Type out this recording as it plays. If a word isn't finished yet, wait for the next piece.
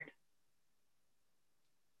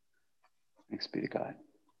Thanks be to God.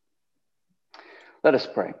 Let us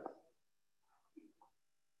pray.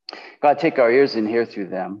 God, take our ears and hear through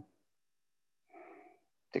them.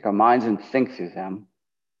 Take our minds and think through them.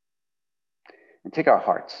 And take our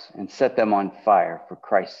hearts and set them on fire for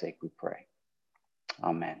Christ's sake, we pray.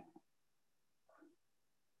 Amen.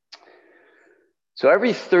 So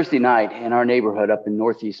every Thursday night in our neighborhood up in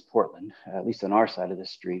Northeast Portland, at least on our side of the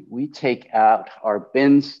street, we take out our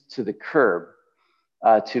bins to the curb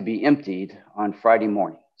to be emptied on Friday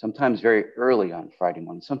morning, sometimes very early on Friday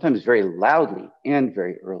morning, sometimes very loudly and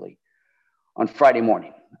very early on Friday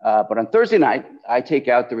morning. But on Thursday night, I take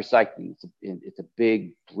out the recycling. It's a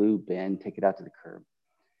big blue bin, take it out to the curb.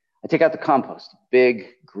 I take out the compost, big,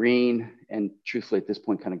 green, and truthfully at this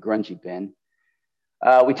point, kind of grungy bin.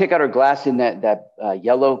 We take out our glass in that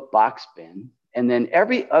yellow box bin. And then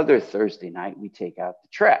every other Thursday night, we take out the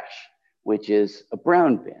trash, which is a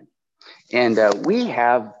brown bin. And we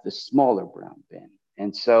have the smaller brown bin.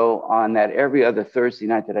 And so on that every other Thursday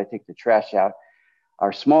night that I take the trash out,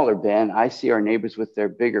 our smaller bin, I see our neighbors with their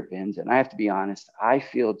bigger bins. And I have to be honest, I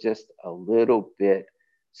feel just a little bit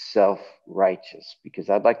self-righteous because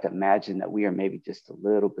I'd like to imagine that we are maybe just a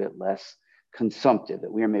little bit less consumptive,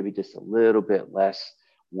 that we are maybe just a little bit less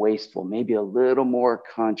wasteful, maybe a little more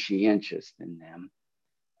conscientious than them,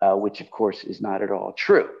 which of course is not at all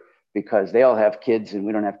true because they all have kids and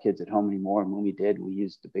we don't have kids at home anymore. And when we did, we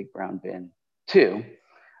used the big brown bin too.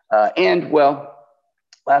 And well,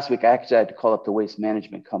 last week I actually had to call up the waste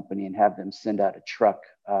management company and have them send out a truck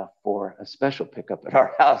for a special pickup at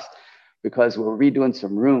our house because we're redoing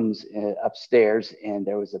some rooms upstairs and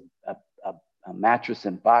there was a mattress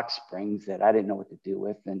and box springs that I didn't know what to do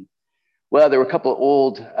with. And well, there were a couple of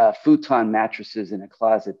old futon mattresses in a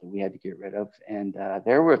closet that we had to get rid of. And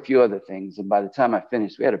there were a few other things. And by the time I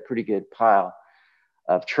finished, we had a pretty good pile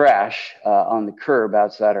of trash on the curb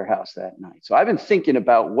outside our house that night. So I've been thinking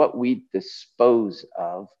about what we dispose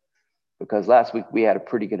of because last week we had a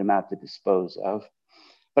pretty good amount to dispose of.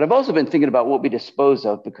 But I've also been thinking about what we dispose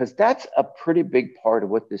of because that's a pretty big part of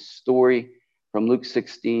what this story from Luke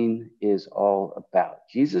 16 is all about.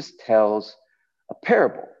 Jesus tells a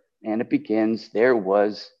parable and it begins, there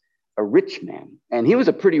was a rich man and he was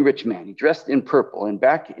a pretty rich man. He dressed in purple and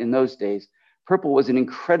back in those days, purple was an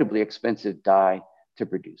incredibly expensive dye to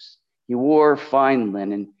produce. He wore fine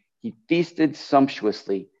linen. He feasted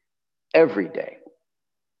sumptuously every day.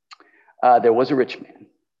 There was a rich man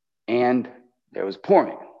and there was a poor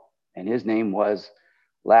man and his name was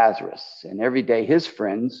Lazarus. And every day his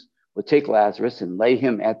friends would take Lazarus and lay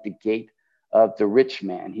him at the gate of the rich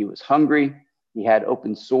man. He was hungry. He had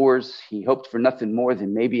open sores. He hoped for nothing more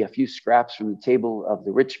than maybe a few scraps from the table of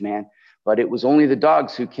the rich man, but it was only the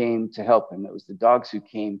dogs who came to help him. It was the dogs who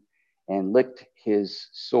came and licked his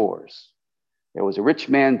sores. There was a rich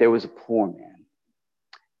man, there was a poor man,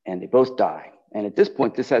 and they both die. And at this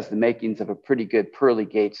point, this has the makings of a pretty good Pearly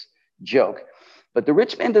Gates joke. But the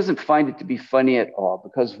rich man doesn't find it to be funny at all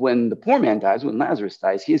because when the poor man dies, when Lazarus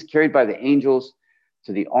dies, he is carried by the angels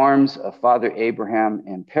to the arms of Father Abraham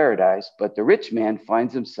in paradise. But the rich man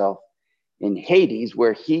finds himself in Hades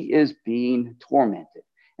where he is being tormented.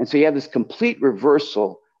 And so you have this complete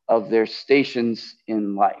reversal of their stations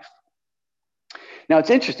in life. Now, it's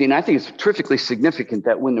interesting. I think it's terrifically significant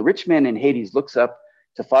that when the rich man in Hades looks up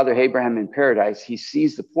to Father Abraham in paradise, he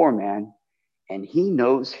sees the poor man and he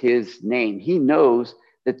knows his name. He knows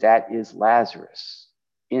that that is Lazarus.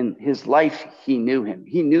 In his life, he knew him.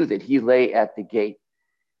 He knew that he lay at the gate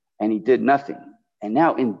and he did nothing. And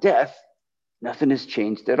now in death, nothing has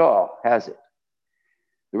changed at all, has it?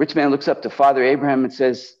 The rich man looks up to Father Abraham and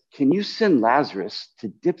says, "Can you send Lazarus to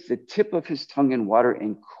dip the tip of his tongue in water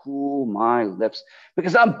and cool my lips?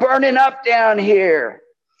 Because I'm burning up down here."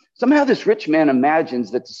 Somehow this rich man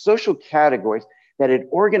imagines that the social categories that had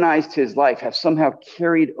organized his life have somehow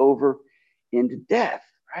carried over into death,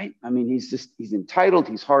 right? I mean, he's entitled,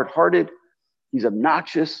 he's hard-hearted, he's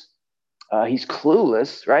obnoxious, he's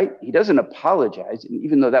clueless, right? He doesn't apologize,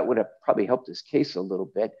 even though that would have probably helped his case a little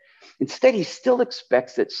bit. Instead, he still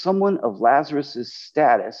expects that someone of Lazarus's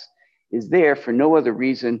status is there for no other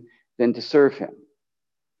reason than to serve him.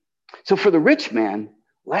 So for the rich man,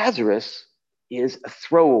 Lazarus is a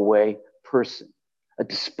throwaway person, a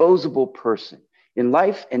disposable person. In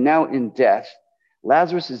life and now in death,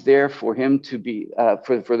 Lazarus is there for him to be,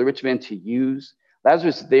 for the rich man to use.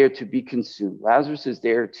 Lazarus is there to be consumed. Lazarus is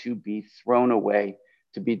there to be thrown away,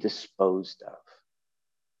 to be disposed of.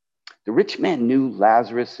 The rich man knew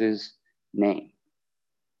Lazarus's name.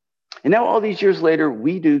 And now all these years later,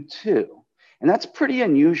 we do too. And that's pretty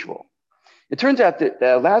unusual. It turns out that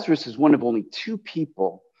Lazarus is one of only two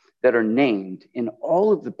people that are named in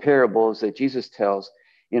all of the parables that Jesus tells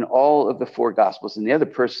in all of the four gospels. And the other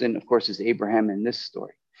person, of course, is Abraham in this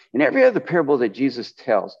story. In every other parable that Jesus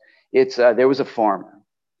tells, it's there was a farmer,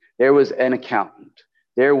 there was an accountant,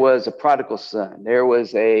 there was a prodigal son, there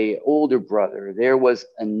was a older brother, there was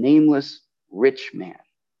a nameless rich man.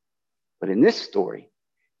 But in this story,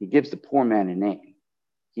 he gives the poor man a name.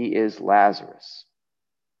 He is Lazarus.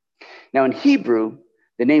 Now in Hebrew,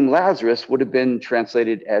 the name Lazarus would have been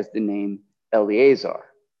translated as the name Eleazar.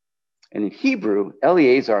 And in Hebrew,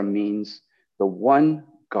 Eleazar means the one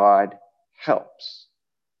God helps.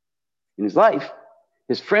 In his life,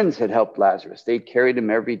 his friends had helped Lazarus. They'd carried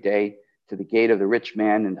him every day to the gate of the rich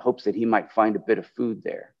man in hopes that he might find a bit of food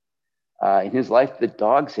there. In his life, the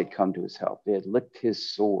dogs had come to his help. They had licked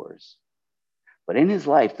his sores. But in his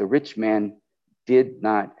life, the rich man did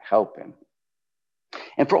not help him.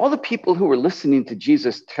 And for all the people who were listening to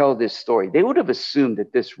Jesus tell this story, they would have assumed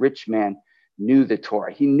that this rich man knew the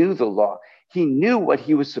Torah. He knew the law. He knew what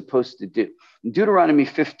he was supposed to do. In Deuteronomy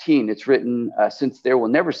 15, it's written, since there will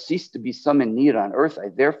never cease to be some in need on earth, I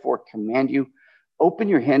therefore command you, open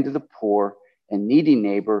your hand to the poor and needy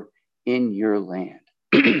neighbor in your land.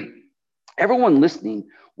 Everyone listening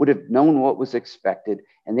would have known what was expected,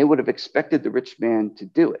 and they would have expected the rich man to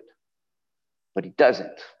do it. But he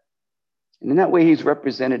doesn't. And in that way, he's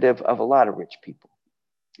representative of a lot of rich people,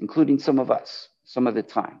 including some of us, some of the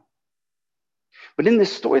time. But in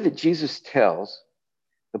this story that Jesus tells,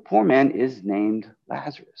 the poor man is named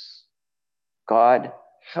Lazarus. God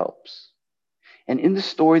helps. And in the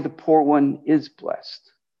story, the poor one is blessed.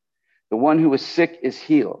 The one who is sick is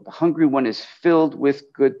healed. The hungry one is filled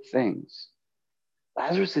with good things.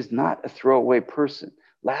 Lazarus is not a throwaway person.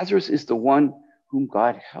 Lazarus is the one whom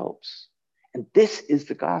God helps. And this is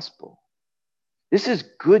the gospel. This is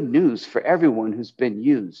good news for everyone who's been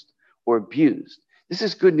used or abused. This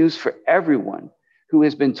is good news for everyone who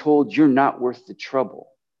has been told you're not worth the trouble.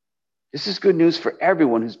 This is good news for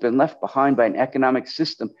everyone who's been left behind by an economic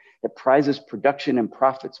system that prizes production and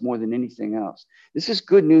profits more than anything else. This is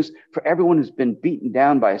good news for everyone who's been beaten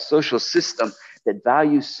down by a social system that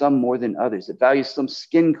values some more than others, that values some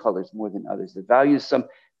skin colors more than others, that values some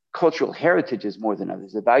cultural heritages more than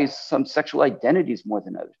others, that values some sexual identities more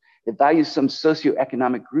than others, that values some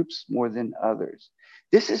socioeconomic groups more than others.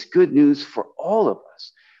 This is good news for all of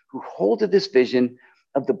us who hold to this vision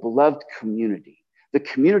of the beloved community, the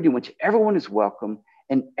community in which everyone is welcome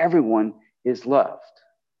and everyone is loved.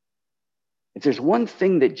 If there's one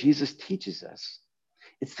thing that Jesus teaches us,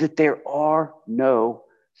 it's that there are no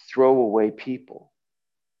throwaway people.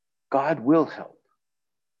 God will help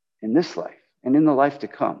in this life and in the life to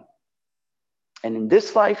come. And in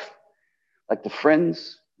this life, like the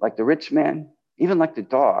friends, like the rich man, even like the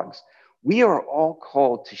dogs, we are all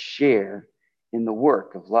called to share in the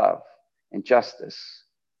work of love and justice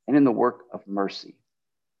and in the work of mercy.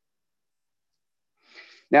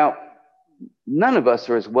 Now, none of us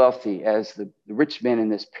are as wealthy as the rich man in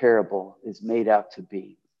this parable is made out to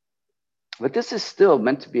be. But this is still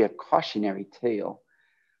meant to be a cautionary tale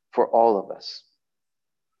for all of us.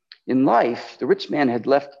 In life, the rich man had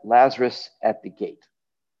left Lazarus at the gate.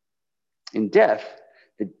 In death,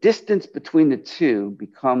 the distance between the two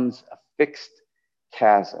becomes a fixed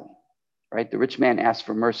chasm, right? The rich man asks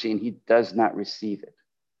for mercy and he does not receive it.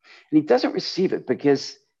 And he doesn't receive it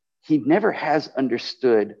because he never has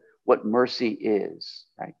understood what mercy is,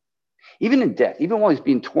 right? Even in death, even while he's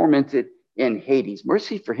being tormented in Hades,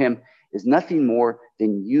 mercy for him is nothing more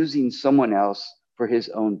than using someone else for his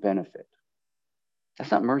own benefit.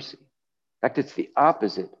 That's not mercy. In fact, it's the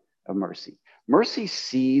opposite of mercy. Mercy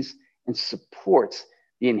sees and supports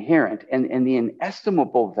the inherent and the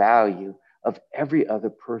inestimable value of every other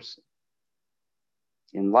person.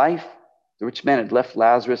 In life, the rich man had left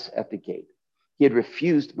Lazarus at the gate. He had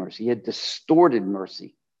refused mercy. He had distorted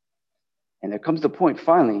mercy. And there comes the point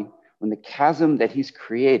finally when the chasm that he's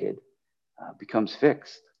created becomes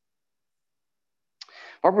fixed.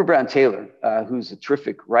 Barbara Brown Taylor, who's a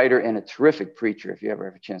terrific writer and a terrific preacher, if you ever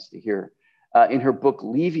have a chance to hear her, in her book,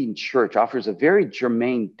 Leaving Church, offers a very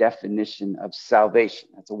germane definition of salvation.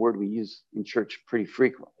 That's a word we use in church pretty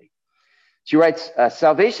frequently. She writes,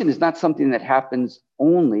 salvation is not something that happens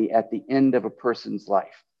only at the end of a person's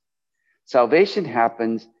life. Salvation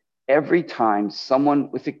happens every time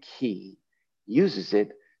someone with a key uses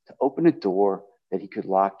it to open a door that he could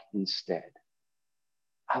lock instead.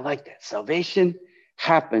 I like that. Salvation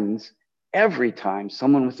happens every time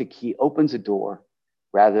someone with a key opens a door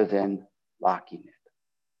rather than locking it.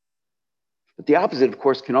 But the opposite, of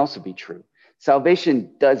course, can also be true.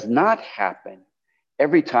 Salvation does not happen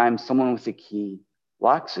every time someone with a key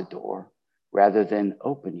locks a door rather than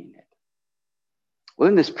opening it. Well,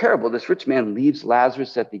 in this parable, this rich man leaves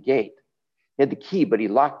Lazarus at the gate. He had the key, but he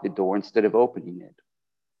locked the door instead of opening it.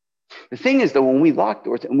 The thing is, though, when we lock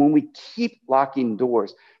doors and when we keep locking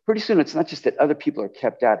doors, pretty soon it's not just that other people are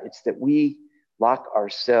kept out, it's that we lock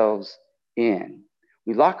ourselves in.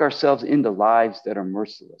 We lock ourselves into lives that are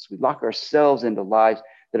merciless. We lock ourselves into lives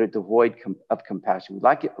that are devoid of compassion. We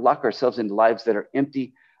lock ourselves into lives that are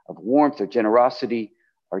empty of warmth or generosity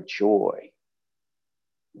or joy.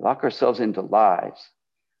 We lock ourselves into lives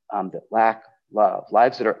that lack love,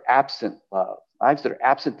 lives that are absent love, lives that are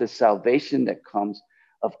absent the salvation that comes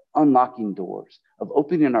of unlocking doors, of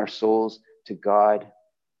opening our souls to God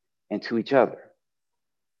and to each other.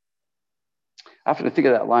 I often think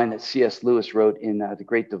of that line that C.S. Lewis wrote in The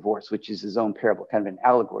Great Divorce, which is his own parable, kind of an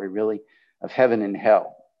allegory, really, of heaven and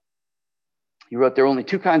hell. He wrote, there are only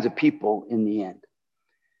two kinds of people in the end.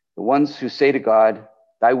 The ones who say to God,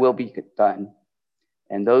 thy will be done,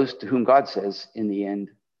 and those to whom God says, in the end,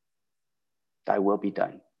 thy will be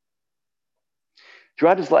done.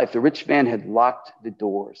 Throughout his life, the rich man had locked the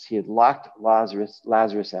doors. He had locked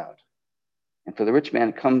Lazarus out. And for the rich man,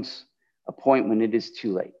 it comes a point when it is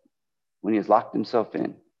too late, when he has locked himself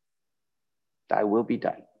in. Thy will be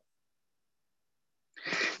done.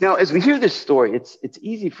 Now, as we hear this story, it's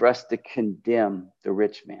easy for us to condemn the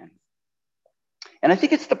rich man. And I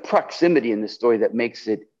think it's the proximity in this story that makes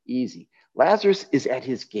it easy. Lazarus is at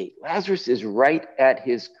his gate. Lazarus is right at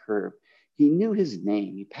his curb. He knew his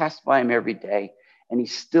name. He passed by him every day, and he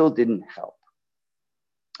still didn't help.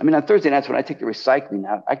 I mean, on Thursday nights when I take the recycling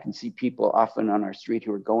out, I can see people often on our street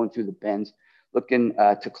who are going through the bins looking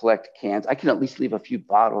to collect cans. I can at least leave a few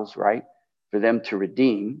bottles, right, for them to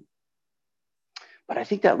redeem. But I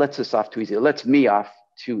think that lets us off too easy. It lets me off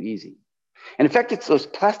too easy. And in fact, it's those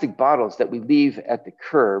plastic bottles that we leave at the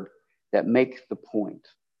curb that make the point.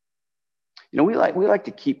 You know, we like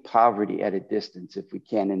to keep poverty at a distance if we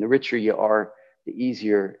can. And the richer you are, the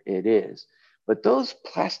easier it is. But those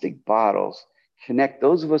plastic bottles connect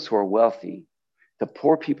those of us who are wealthy to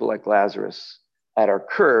poor people like Lazarus at our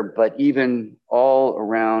curb, but even all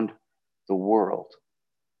around the world.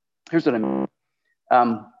 Here's what I mean.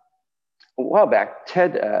 A while back,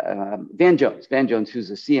 Van Jones, who's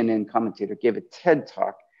a CNN commentator, gave a TED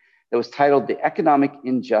talk that was titled The Economic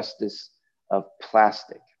Injustice of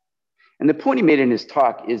Plastic. And the point he made in his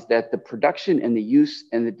talk is that the production and the use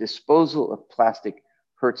and the disposal of plastic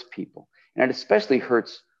hurts people. And it especially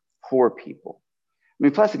hurts poor people. I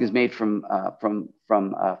mean, plastic is made from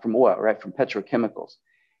oil, right? From petrochemicals.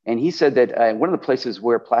 And he said that one of the places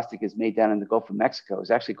where plastic is made down in the Gulf of Mexico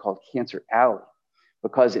is actually called Cancer Alley,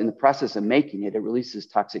 because in the process of making it, it releases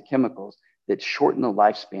toxic chemicals that shorten the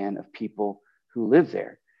lifespan of people who live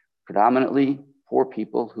there, predominantly poor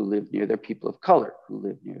people who live near there, people of color who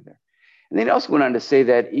live near there. And then he also went on to say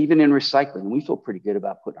that even in recycling, we feel pretty good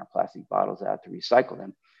about putting our plastic bottles out to recycle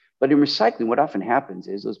them. But in recycling, what often happens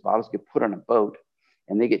is those bottles get put on a boat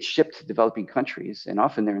and they get shipped to developing countries. And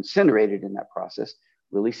often they're incinerated in that process,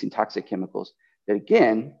 releasing toxic chemicals that,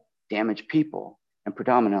 again, damage people and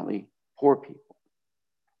predominantly poor people.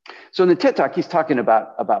 So in the TED Talk, he's talking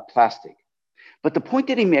about plastic. But the point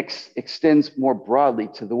that he makes extends more broadly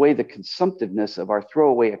to the way the consumptiveness of our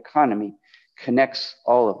throwaway economy connects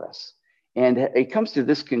all of us. And it comes to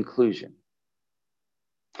this conclusion.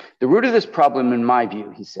 The root of this problem, in my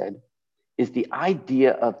view, he said, is the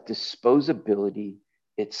idea of disposability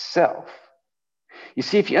itself. You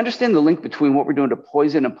see, if you understand the link between what we're doing to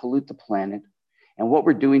poison and pollute the planet and what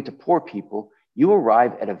we're doing to poor people, you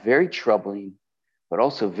arrive at a very troubling, but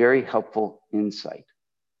also very helpful insight.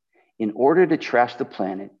 In order to trash the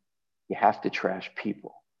planet, you have to trash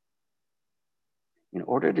people. In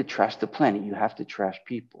order to trash the planet, you have to trash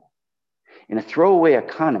people. In a throwaway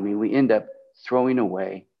economy, we end up throwing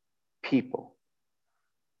away people.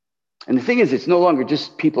 And the thing is, it's no longer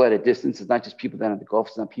just people at a distance. It's not just people down at the Gulf.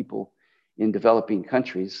 It's not people in developing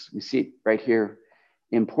countries. We see it right here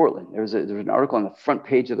in Portland. There's an article on the front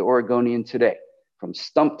page of the Oregonian today, from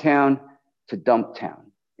Stumptown to Dumptown.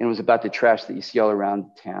 And it was about the trash that you see all around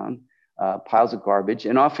town, piles of garbage,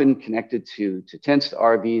 and often connected to tents, to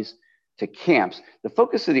RVs, to camps. The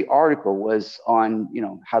focus of the article was on,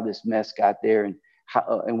 how this mess got there and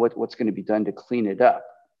how and what's going to be done to clean it up.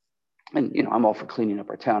 And, I'm all for cleaning up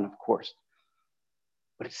our town, of course.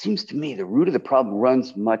 But it seems to me the root of the problem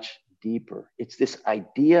runs much deeper. It's this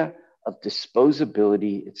idea of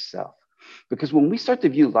disposability itself. Because when we start to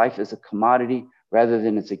view life as a commodity rather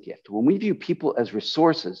than as a gift, when we view people as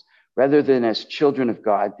resources rather than as children of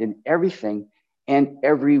God, then everything and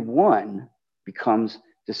everyone becomes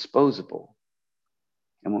disposable.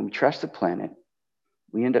 And when we trash the planet,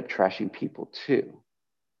 we end up trashing people too.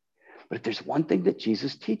 But if there's one thing that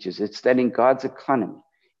Jesus teaches, it's that in God's economy,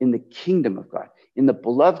 in the kingdom of God, in the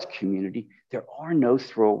beloved community, there are no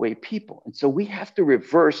throwaway people. And so we have to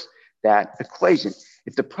reverse that equation.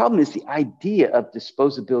 If the problem is the idea of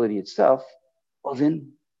disposability itself, well,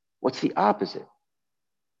 then what's the opposite?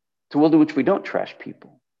 It's a world in which we don't trash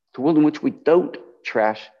people. It's a world in which we don't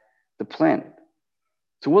trash the planet.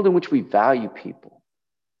 It's a world in which we value people.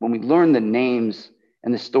 When we learn the names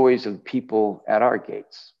and the stories of people at our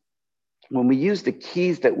gates, when we use the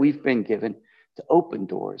keys that we've been given to open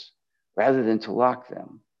doors rather than to lock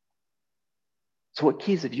them. So what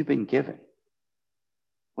keys have you been given?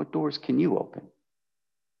 What doors can you open?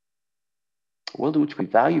 A world in which we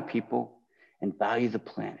value people and value the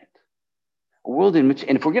planet. A world in which,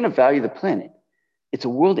 and if we're going to value the planet, it's a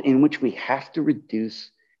world in which we have to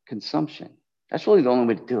reduce consumption. That's really the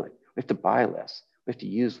only way to do it. We have to buy less. We have to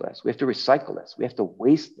use less. We have to recycle less. We have to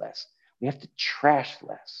waste less. We have to trash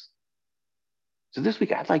less. So this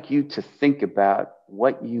week, I'd like you to think about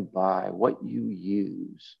what you buy, what you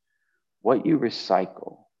use, what you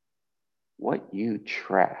recycle, what you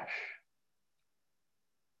trash.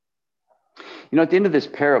 You know, at the end of this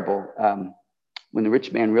parable, when the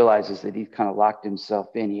rich man realizes that he's kind of locked himself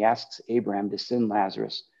in, he asks Abraham to send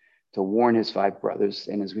Lazarus to warn his 5 brothers.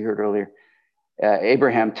 And as we heard earlier,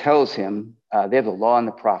 Abraham tells him they have the law and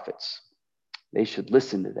the prophets. They should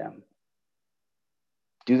listen to them.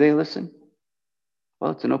 Do they listen?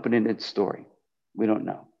 Well, it's an open-ended story. We don't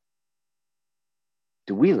know.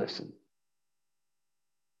 Do we listen?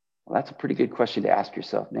 Well, that's a pretty good question to ask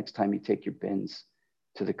yourself next time you take your bins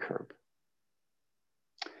to the curb.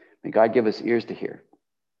 May God give us ears to hear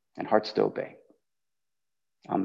and hearts to obey.